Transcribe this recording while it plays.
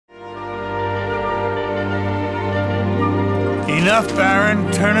Enough,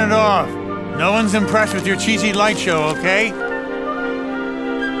 Baron. Turn it off. No one's impressed with your cheesy light show, okay?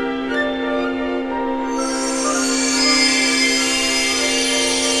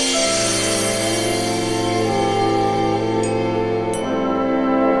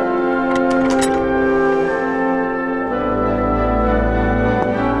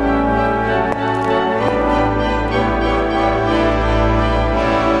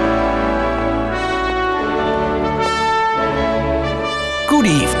 Good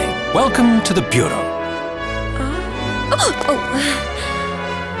evening. Welcome to the Bureau.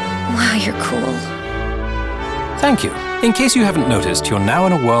 Wow, you're cool. Thank you. In case you haven't noticed, you're now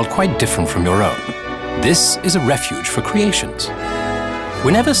in a world quite different from your own. This is a refuge for creations.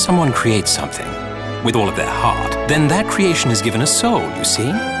 Whenever someone creates something, with all of their heart, then that creation is given a soul, you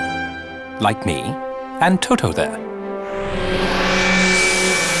see? Like me and Toto there.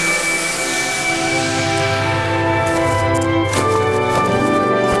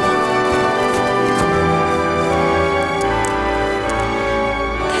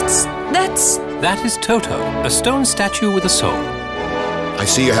 That is Toto, a stone statue with a soul. I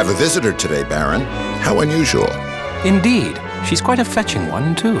see you have a visitor today, Baron. How unusual. Indeed. She's quite a fetching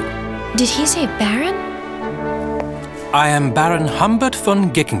one, too. Did he say Baron? I am Baron Humbert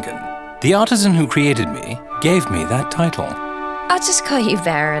von Gikkingen. The artisan who created me gave me that title. I'll just call you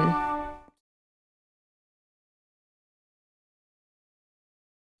Baron.